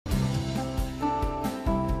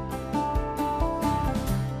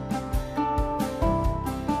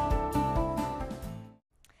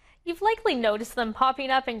You've likely noticed them popping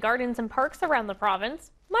up in gardens and parks around the province.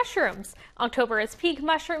 Mushrooms. October is peak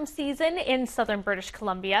mushroom season in southern British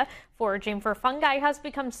Columbia. Foraging for fungi has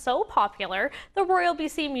become so popular, the Royal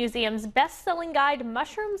BC Museum's best-selling guide,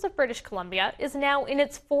 Mushrooms of British Columbia, is now in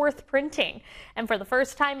its 4th printing. And for the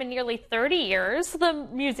first time in nearly 30 years, the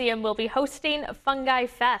museum will be hosting Fungi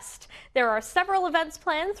Fest. There are several events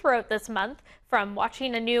planned throughout this month, from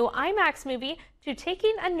watching a new IMAX movie to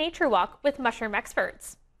taking a nature walk with mushroom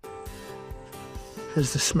experts.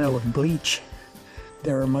 There's the smell of bleach.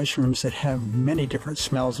 There are mushrooms that have many different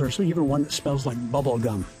smells. There's even one that smells like bubble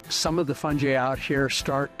gum. Some of the fungi out here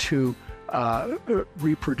start to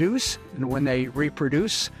reproduce, and when they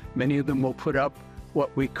reproduce, many of them will put up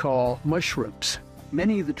what we call mushrooms.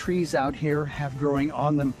 Many of the trees out here have growing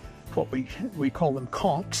on them what we call them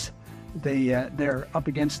conchs. They're up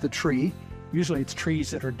against the tree. Usually it's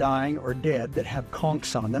trees that are dying or dead that have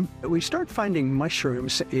conchs on them. We start finding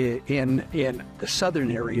mushrooms in the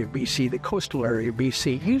southern area of BC, the coastal area of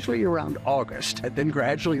BC, usually around August. And then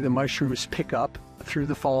gradually the mushrooms pick up through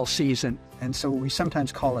the fall season. And so we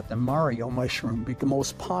sometimes call it the Mario mushroom, the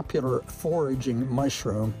most popular foraging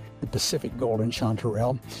mushroom, the Pacific golden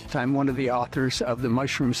chanterelle. I'm one of the authors of the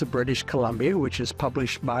Mushrooms of British Columbia, which is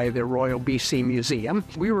published by the Royal BC Museum.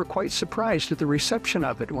 We were quite surprised at the reception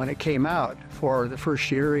of it when it came out. For the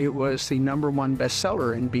first year, it was the #1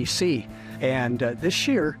 bestseller in BC. And this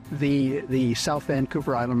year, the South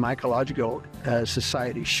Vancouver Island Mycological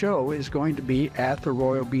Society show is going to be at the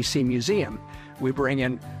Royal BC Museum. We bring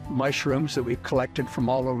in mushrooms that we've collected from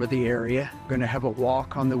all over the area. We're going to have a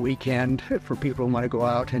walk on the weekend for people who want to go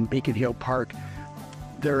out in Beacon Hill Park.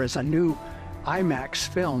 There is a new IMAX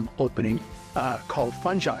film opening called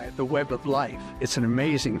Fungi, The Web of Life. It's an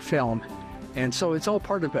amazing film. And so it's all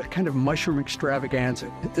part of a kind of mushroom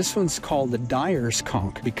extravaganza. This one's called the dyer's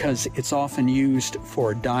conch because it's often used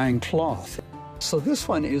for dyeing cloth. So this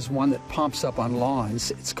one is one that pops up on lawns.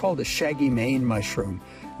 It's called a shaggy mane mushroom,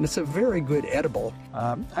 and it's a very good edible.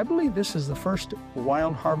 I believe this is the first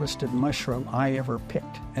wild harvested mushroom I ever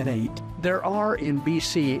picked and ate. There are in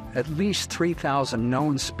BC at least 3,000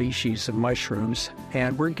 known species of mushrooms,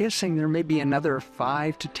 and we're guessing there may be another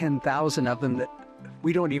 5,000 to 10,000 of them that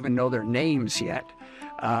we don't even know their names yet.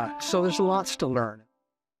 So there's lots to learn.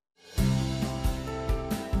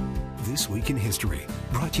 This Week in History,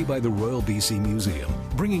 brought to you by the Royal BC Museum,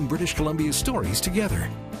 bringing British Columbia's stories together.